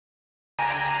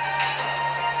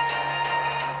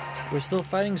We're still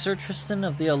fighting Sir Tristan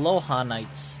of the Aloha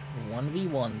Knights.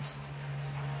 1v1s.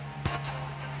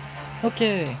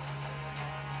 Okay.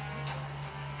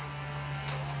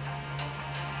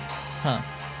 Huh.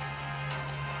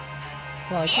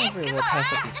 Well, I can't very well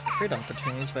pass up these crit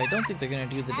opportunities, but I don't think they're gonna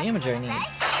do the damage I need.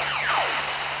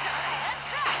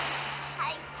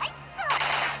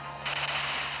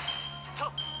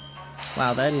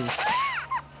 Wow, that is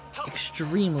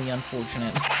extremely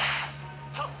unfortunate.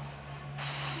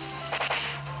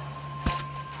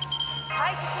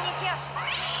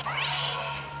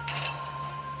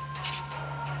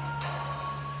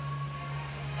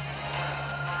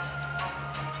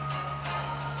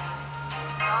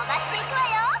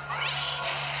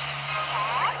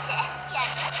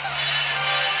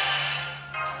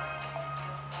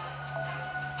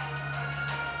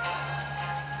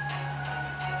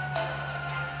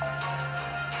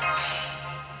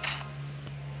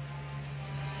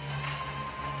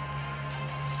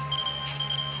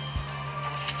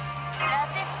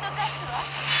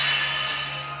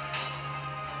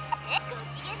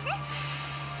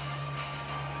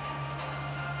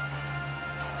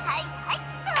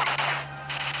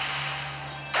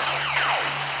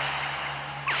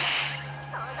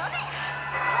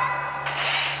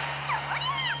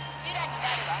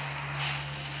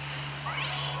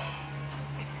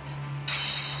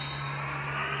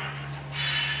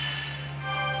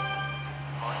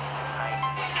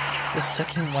 The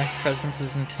second wife presence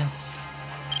is intense.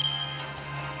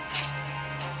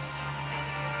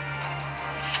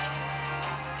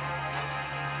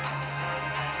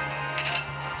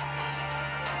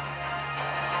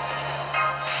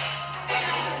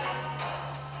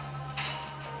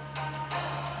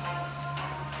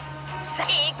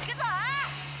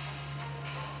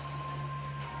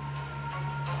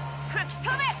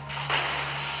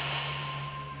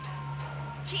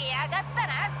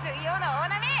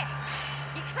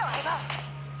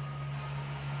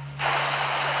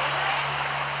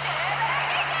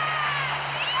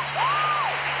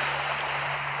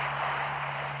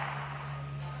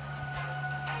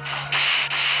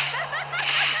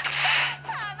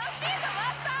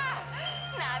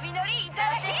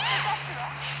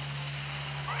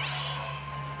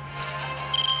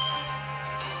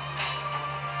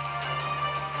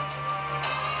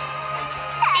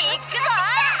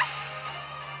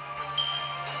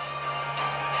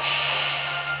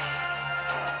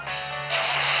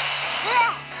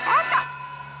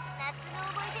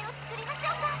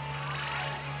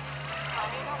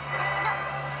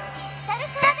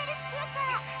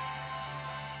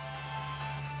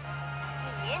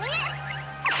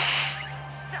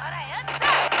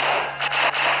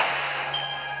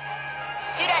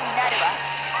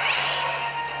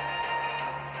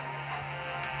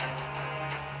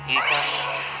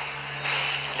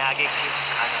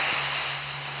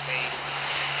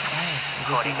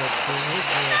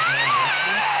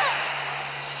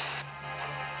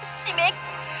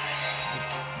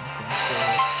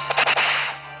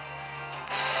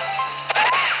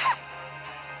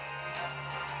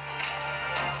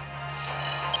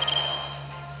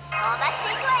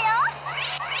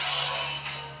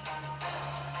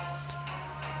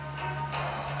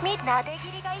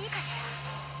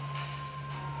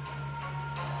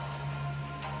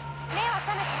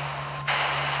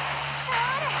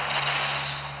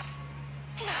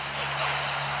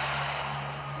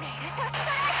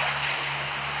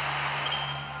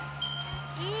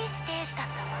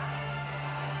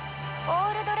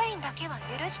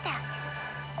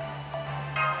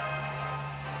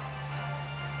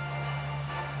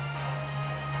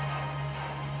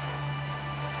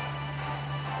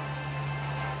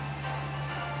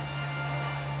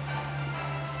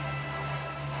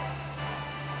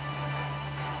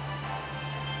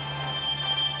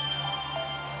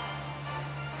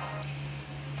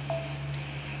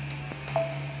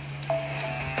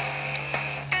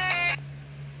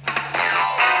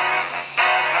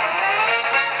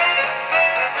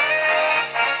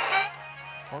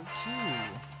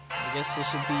 This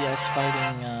should be us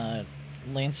fighting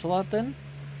Lancelot then?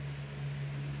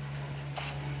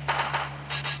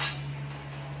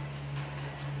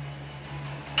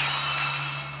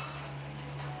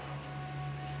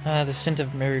 The scent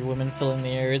of married women filling the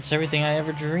air. It's everything I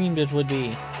ever dreamed it would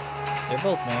be. They're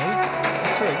both married.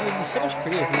 I swear, you would be so much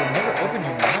prettier if you would never open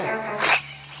your mouth.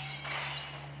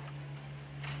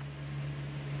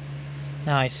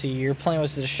 Now I see. Your plan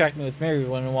was to distract me with married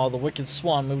women while the wicked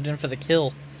swan moved in for the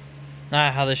kill.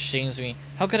 Ah, how this shames me.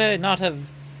 How could I not have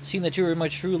seen that you were my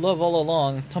true love all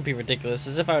along? Don't be ridiculous,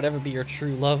 as if I would ever be your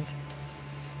true love.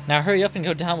 Now hurry up and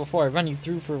go down before I run you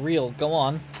through for real. Go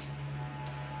on.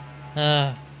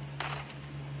 I'm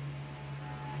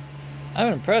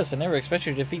impressed. I never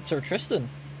expected you to defeat Sir Tristan.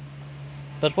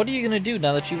 But what are you going to do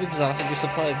now that you've exhausted your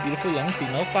supply of beautiful young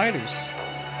female fighters?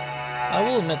 I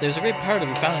will admit there's a great power to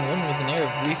be found in women with an air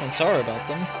of grief and sorrow about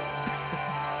them.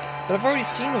 But I've already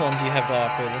seen the ones you have to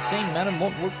offer. The same madam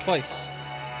won't work twice.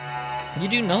 You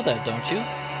do know that, don't you?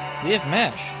 We have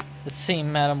MASH. The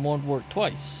same madam won't work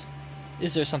twice.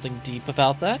 Is there something deep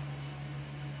about that?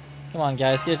 Come on,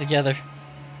 guys, get it together.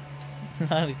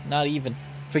 Not even.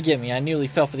 Forgive me, I nearly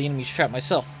fell for the enemy's trap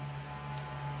myself.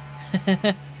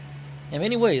 In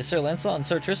many ways, Sir Lancelot and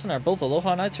Sir Tristan are both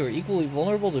Aloha Knights who are equally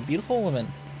vulnerable to beautiful women.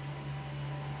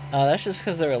 That's just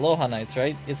because they're Aloha Knights,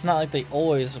 right? It's not like they're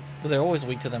always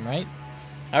weak to them, right?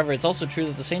 However, it's also true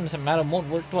that the same madam won't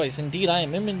work twice. Indeed, I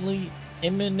am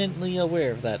eminently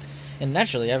aware of that. And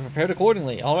naturally, I've prepared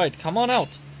accordingly. Alright, come on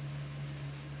out!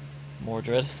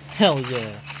 Mordred. Hell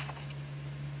yeah.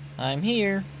 I'm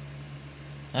here.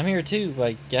 I'm here too,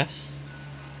 I guess.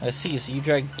 I see, so you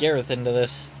dragged Gareth into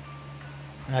this.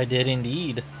 I did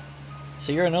indeed.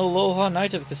 So you're an Aloha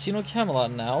Knight of Casino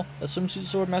Camelot now, a swimsuit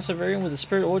sword mastervarian with a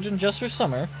spirit origin just for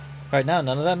summer. Right now,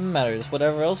 none of that matters.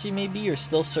 Whatever else you may be, you're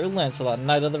still Sir Lancelot,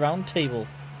 Knight of the Round Table.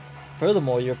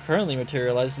 Furthermore, you're currently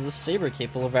materialized as a saber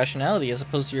capable of rationality as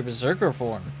opposed to your berserker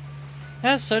form.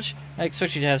 As such, I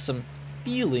expect you to have some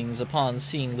feelings upon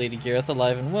seeing Lady Gareth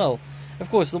alive and well. Of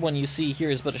course, the one you see here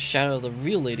is but a shadow of the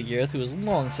real Lady Gareth, who has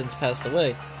long since passed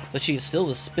away, but she is still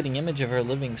the spitting image of her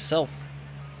living self.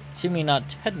 She may not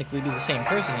technically be the same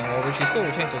person anymore, but she still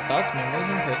retains her thoughts, memories,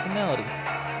 and personality.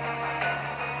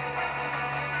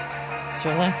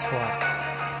 Sir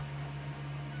Lancelot.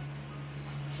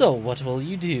 So, what will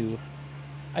you do?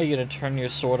 Are you going to turn your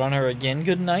sword on her again,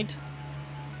 good knight?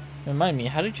 Remind me,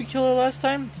 how did you kill her last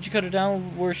time? Did you cut her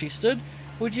down where she stood,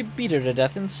 or did you beat her to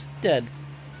death instead?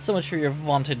 So much for your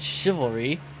vaunted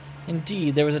chivalry.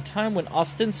 Indeed, there was a time when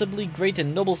ostensibly great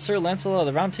and noble Sir Lancelot of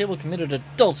the Round Table committed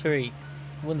adultery.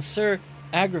 When Sir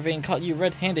Agravain caught you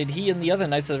red-handed, he and the other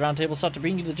knights of the Round Table sought to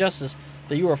bring you to justice,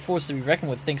 but you were forced to be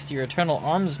reckoned with thanks to your eternal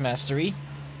arms mastery.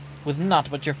 With naught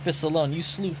but your fists alone, you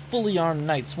slew fully armed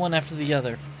knights, one after the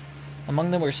other. Among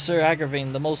them were Sir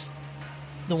Agravain,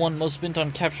 the one most bent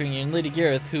on capturing you, and Lady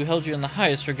Gareth, who held you in the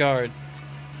highest regard.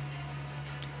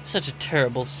 Such a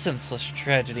terrible, senseless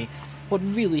tragedy. What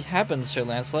really happened, Sir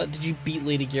Lancelot? Did you beat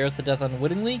Lady Gareth to death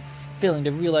unwittingly, failing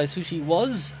to realize who she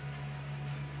was?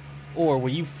 Or were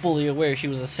you fully aware she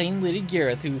was the same Lady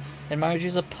Gareth who admires you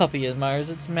as a puppy admires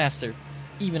its master,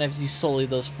 even as you sully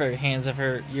those fair hands of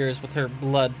yours with her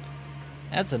blood?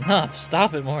 That's enough.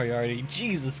 Stop it, Moriarty.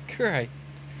 Jesus Christ.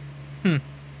 You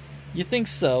think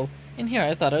so? And here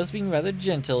I thought I was being rather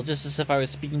gentle, just as if I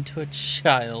was speaking to a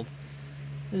child.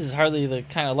 This is hardly the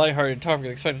kind of lighthearted talk I'd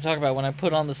expect to talk about when I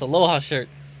put on this Aloha shirt.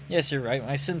 Yes, you're right.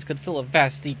 My sins could fill a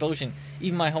vast, deep ocean.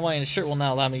 Even my Hawaiian shirt will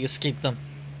not allow me to escape them.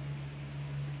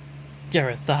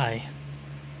 Gareth, I,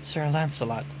 Sir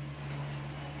Lancelot.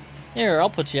 Here, I'll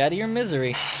put you out of your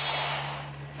misery.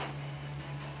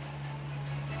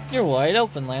 You're wide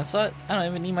open, Lancelot. I don't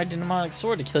even need my demonic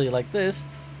sword to kill you like this.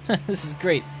 This is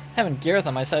great. Having Gareth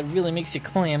on my side really makes you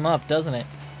clam up, doesn't it?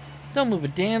 Don't move a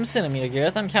damn centimeter,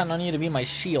 Gareth. I'm counting on you to be my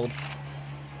shield.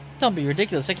 Don't be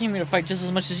ridiculous. I came here to fight just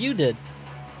as much as you did.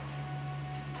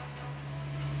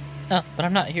 Oh, but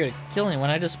I'm not here to kill anyone.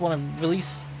 I just want to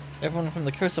release everyone from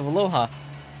the Curse of Aloha.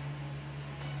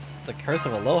 The Curse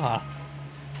of Aloha?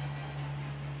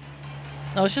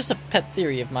 No, it's just a pet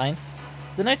theory of mine.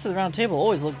 The Knights of the Round Table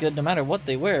always look good no matter what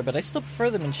they wear, but I still prefer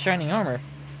them in shining armor.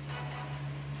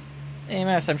 Hey,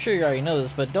 Mass, I'm sure you already know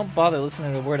this, but don't bother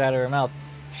listening to a word out of her mouth.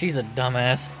 She's a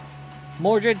dumbass.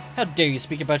 Mordred, how dare you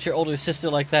speak about your older sister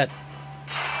like that?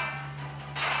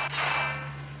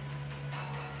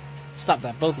 Stop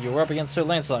that, both of you. We're up against Sir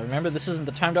Lancelot, remember? This isn't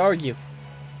the time to argue.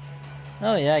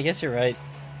 Oh yeah, I guess you're right.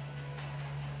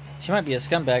 She might be a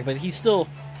scumbag, but he's still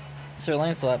Sir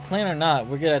Lancelot. Plan or not,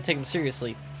 we're gonna take him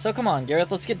seriously. So come on,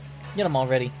 Gareth, let's get him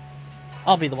already.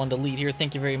 I'll be the one to lead here,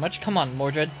 thank you very much. Come on,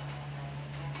 Mordred.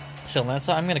 Sir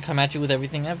Lancelot, I'm gonna come at you with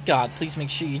everything I've got. Please make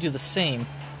sure you do the same.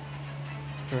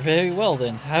 Very well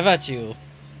then, have at you.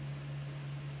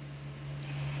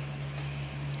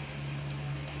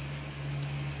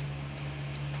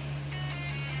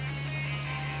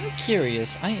 I'm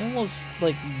curious. I almost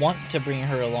want to bring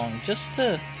her along just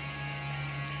to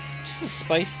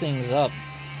spice things up.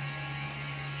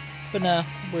 But nah,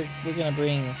 we're gonna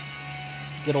bring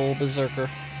good old Berserker.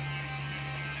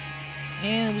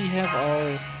 And we have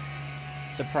our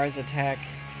surprise attack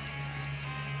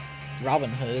Robin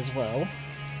Hood as well.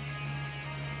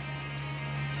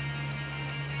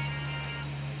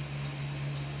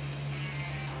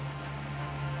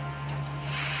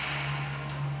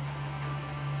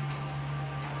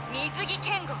 水着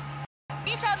剣吾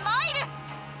いざ参る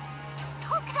と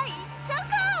か言っちゃう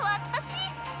か私。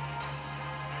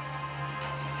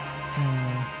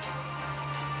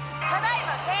ただいま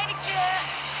整備中。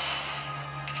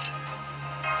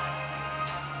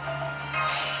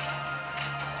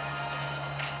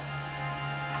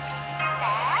さ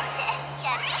てや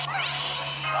る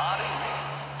悪いね。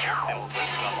でも僕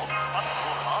らもスパッと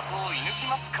ハートを射抜き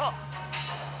ますか。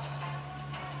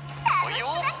おいよ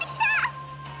好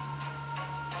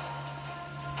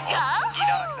きだ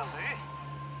らけだぜ。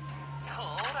そう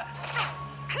だ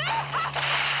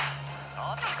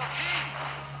あっちこっち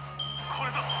こ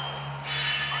れだ。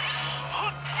は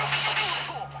っ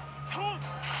と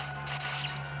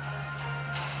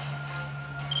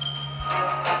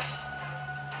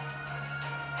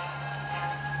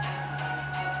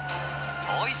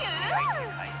おいしい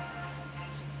はい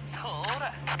そう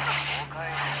だおかえ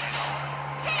り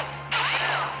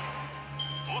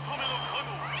乙女の加護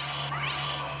おいしい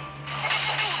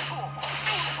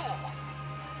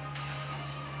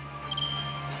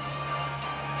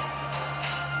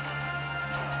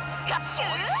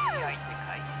相手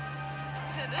かい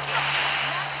つぶし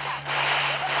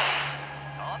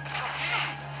あっちこっち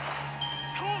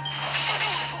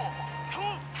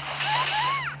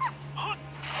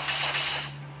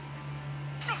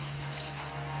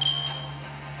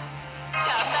チ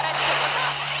ャンバラ仕事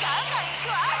ガンガン行く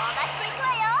わ。飛ばしていくわ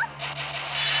よ。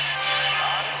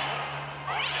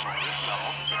僕でも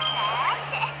武器は持っ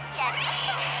てる。さてやりまし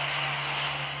ょう。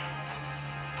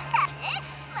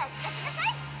待ちなさ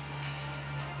い。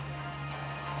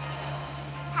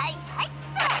はいはい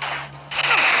と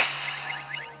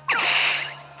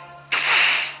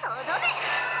どめそ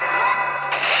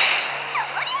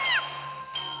りゃ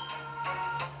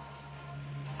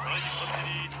サイパテ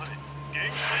リータレ限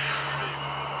界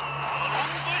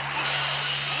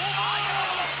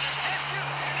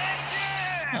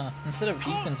Huh, instead of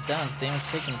defense down, it's damage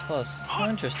taken plus. How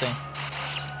interesting.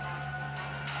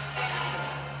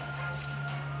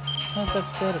 How's that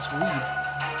status read?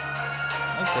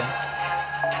 Okay.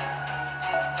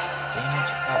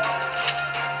 Damage up.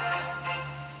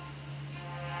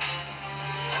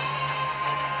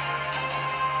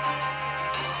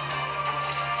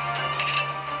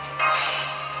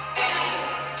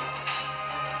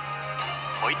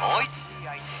 Oi.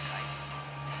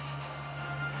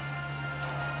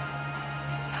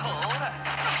そうだ。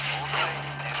お前に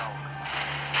願おうか。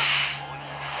お兄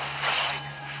さん。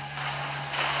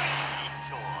一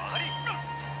丁上がり。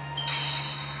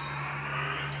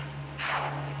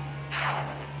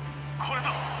これだ。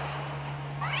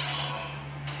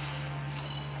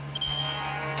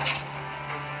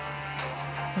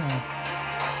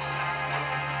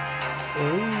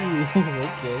Oh,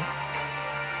 okay.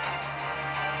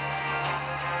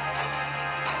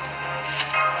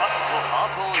 スパッとハー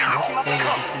トを射抜きますか。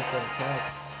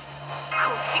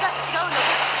腰が違うのです。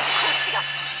腰が。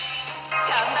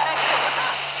チャンバラ仕事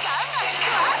ガンガン行く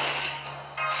わ。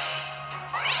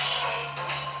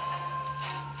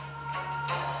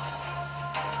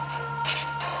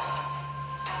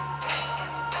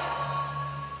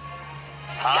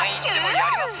範囲一でもやり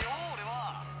ますよ俺は。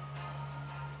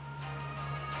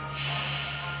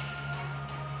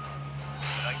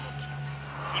暗いの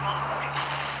今の時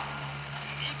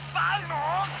いっぱいあるの。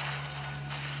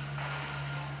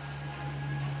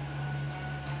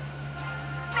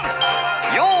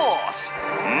よーし。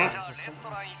じゃあレスト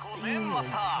ラン行こうぜマス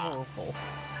ター。 Powerful.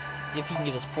 If he can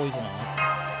get his poison off.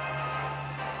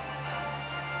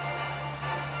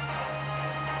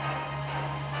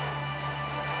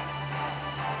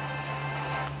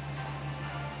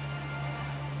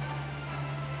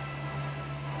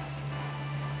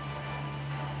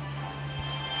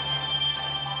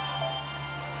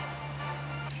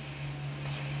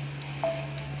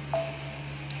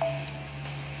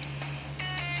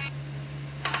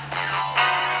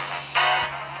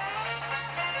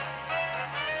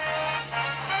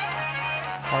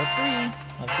 Part 3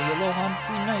 of the Aloha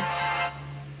 3 Nights.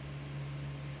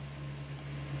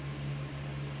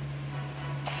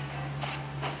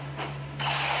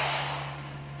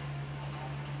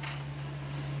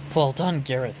 Well done,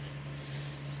 Gareth.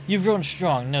 You've grown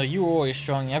strong. No, you were always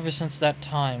strong ever since that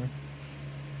time.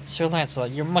 Sir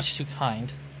Lancelot, you're much too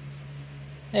kind.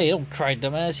 Hey, don't cry,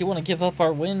 dumbass. You want to give up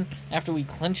our win after we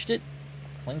clinched it?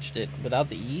 Clinched it without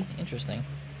the E? Interesting.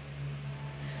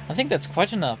 I think that's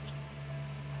quite enough.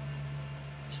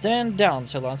 Stand down,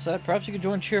 Sir Lancelot. Perhaps you could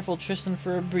join cheerful Tristan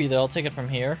for a breather. I'll take it from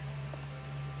here.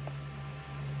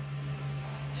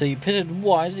 So you pitted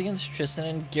wives against Tristan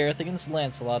and Gareth against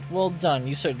Lancelot. Well done,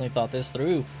 you certainly thought this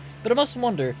through. But I must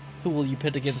wonder, who will you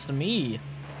pit against me?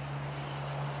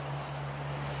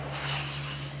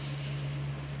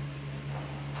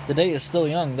 The day is still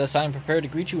young, thus I am prepared to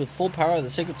greet you with full power of the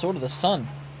sacred sword of the sun.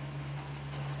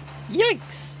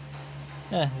 Yikes!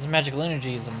 His magical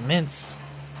energy is immense.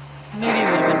 Maybe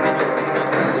it would have been better if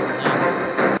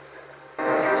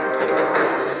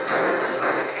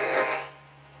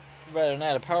we rather than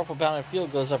that, a powerful bounded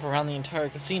field goes up around the entire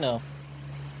casino.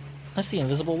 That's the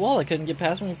invisible wall I couldn't get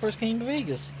past when we first came to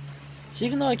Vegas. So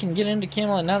even though I can get into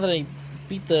Camelot now that I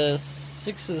beat the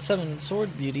 6 of the 7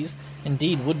 sword beauties,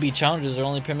 indeed, would-be challengers are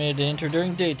only permitted to enter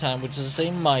during daytime, which is the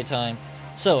same my time.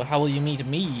 So, how will you meet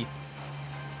me?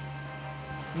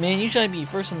 Man, usually I'd be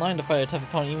first in line to fight a tough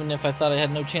opponent even if I thought I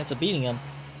had no chance of beating him.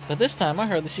 But this time, I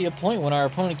hardly see a point when our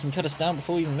opponent can cut us down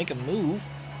before we even make a move.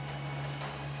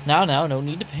 Now, no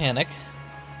need to panic.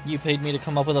 You paid me to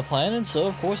come up with a plan, and so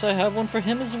of course I have one for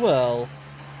him as well.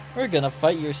 We're gonna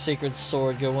fight your sacred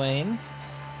sword, Gawain,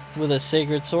 with a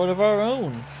sacred sword of our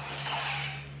own.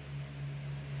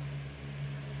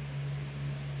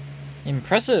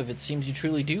 Impressive! It seems you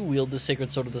truly do wield the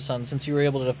sacred sword of the sun, since you were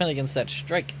able to defend against that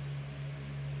strike.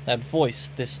 That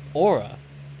voice, this aura.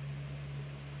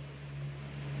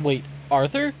 Wait,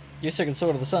 Arthur? Your sacred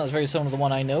sword of the sun is very similar to the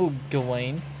one I know,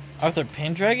 Gawain. Arthur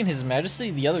Pendragon, His Majesty,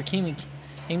 the other king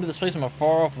came to this place from a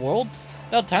far-off world?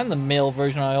 About time the male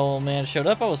version of my old man showed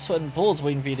up. I was sweating bullets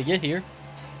waiting for you to get here.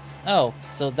 Oh,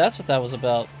 so that's what that was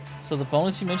about. So the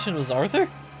bonus you mentioned was Arthur?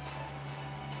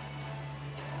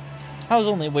 I was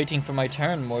only waiting for my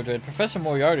turn, Mordred. Professor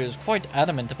Moriarty was quite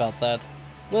adamant about that.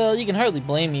 Well, you can hardly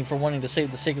blame me for wanting to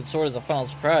save the sacred sword as a final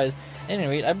surprise. At any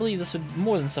rate, I believe this would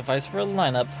more than suffice for a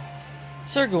lineup.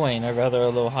 Sir Gawain, or rather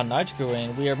Aloha Knight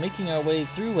Gawain, we are making our way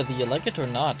through whether you like it or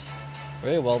not.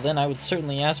 Very well, then I would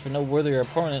certainly ask for no worthier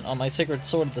opponent. On my sacred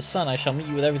sword of the sun, I shall meet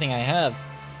you with everything I have.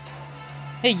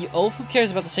 Hey, you oaf, who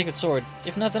cares about the sacred sword?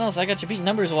 If nothing else, I got you beat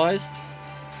numbers-wise.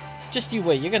 Just you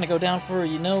wait, you're gonna go down for,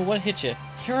 you know what hit you.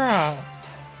 Hurrah!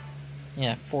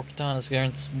 Yeah, 4 katanas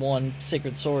against 1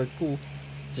 sacred sword, cool.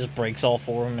 Just breaks all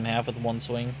 4 of them in half with 1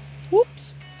 swing.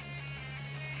 Whoops!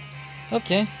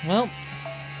 Okay, well,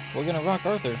 we're gonna rock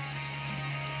Arthur.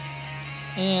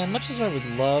 And much as I would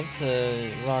love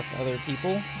to rock other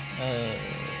people, let's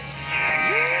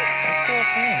go with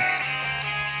Fran.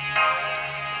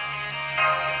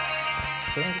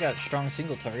 Fran's got strong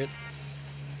single target.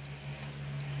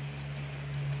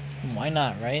 Why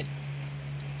not, right?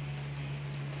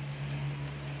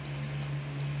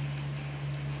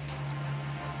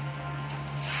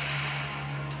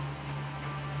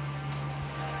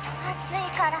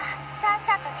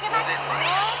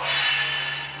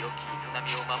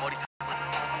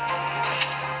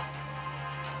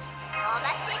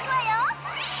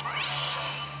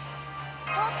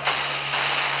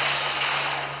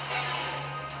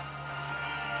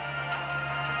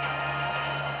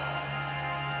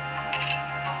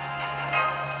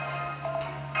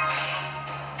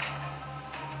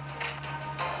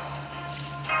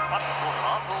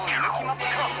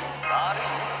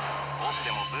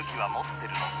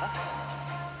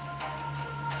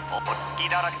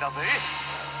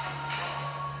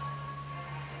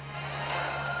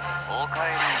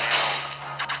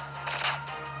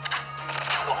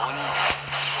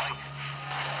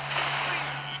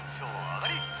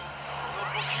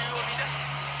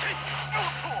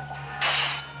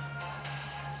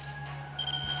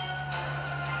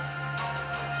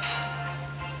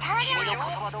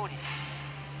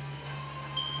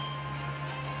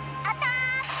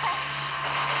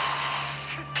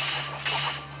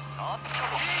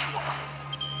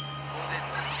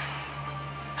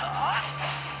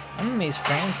 I'm amazed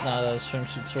Fran's not a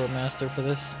swimsuit sword master for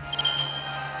this.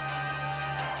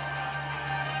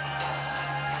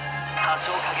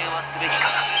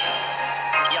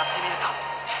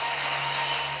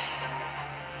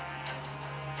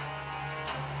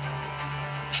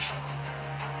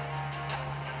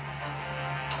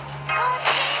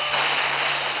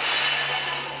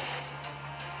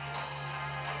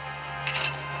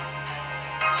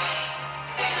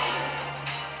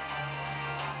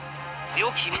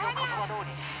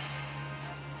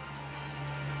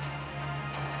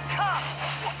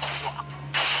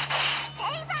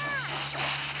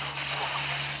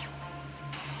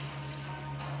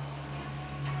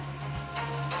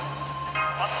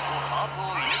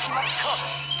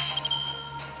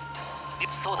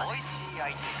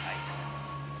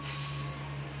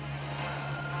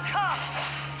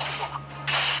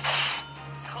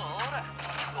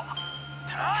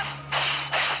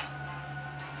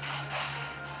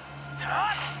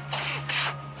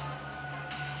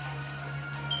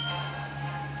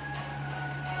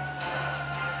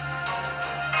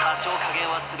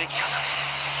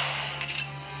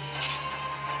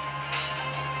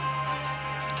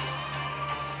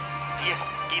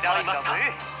 なりました。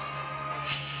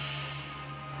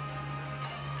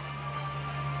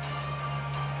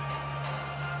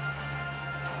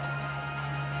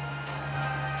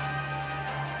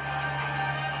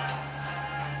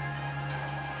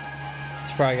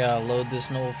 Probably gotta load this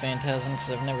Noble Phantasm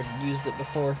because I've never used it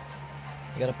before.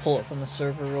 I gotta pull it from the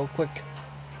server real quick.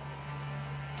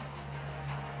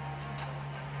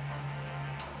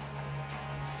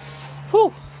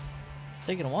 Whew! It's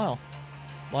taking a while.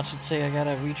 Watch it say I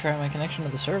gotta retry my connection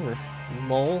to the server.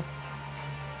 Lol.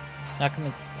 Not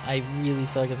gonna. I really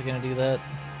feel like it's gonna do that.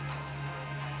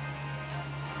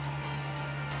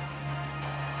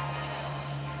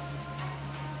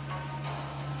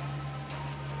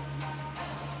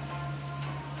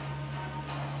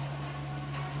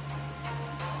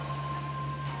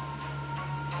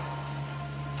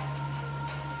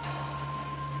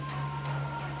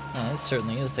 It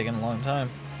certainly is taking a long time.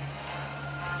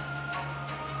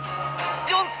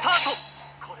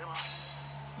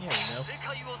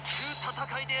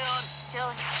 There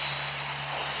we go.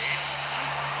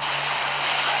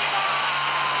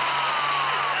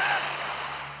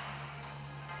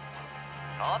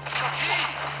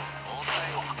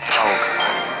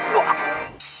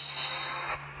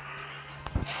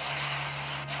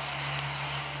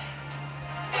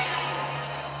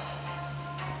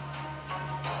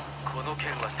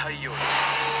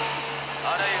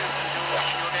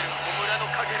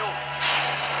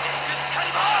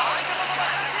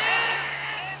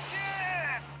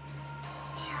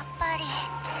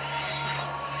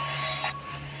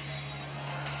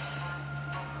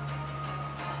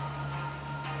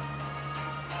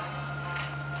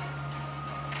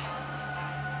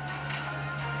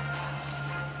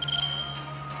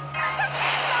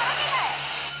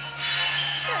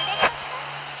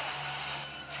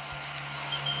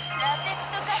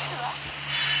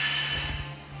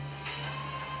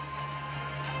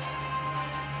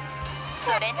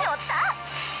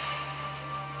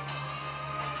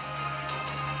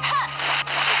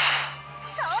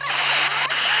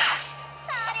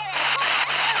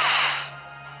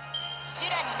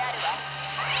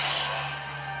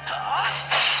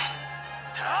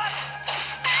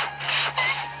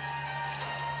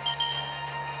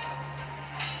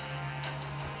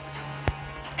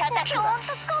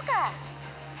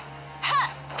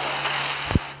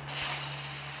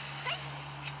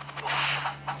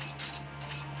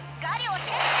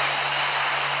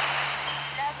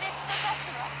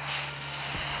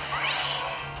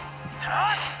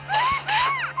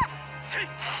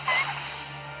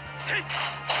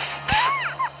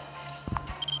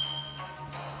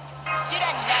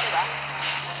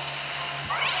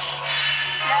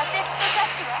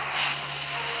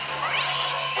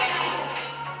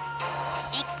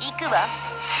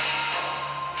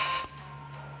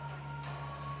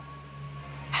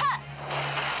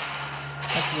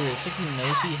 That's weird. It's like he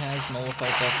knows he has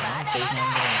nullified buff on, so he's not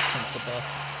even gonna attempt the buff.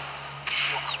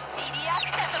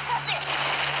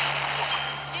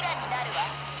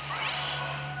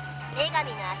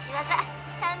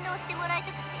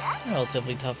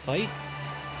 Relatively tough fight.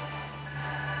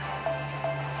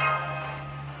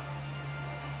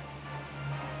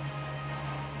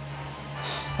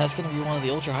 That's gonna be one of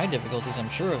the ultra high difficulties, I'm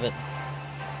sure of it.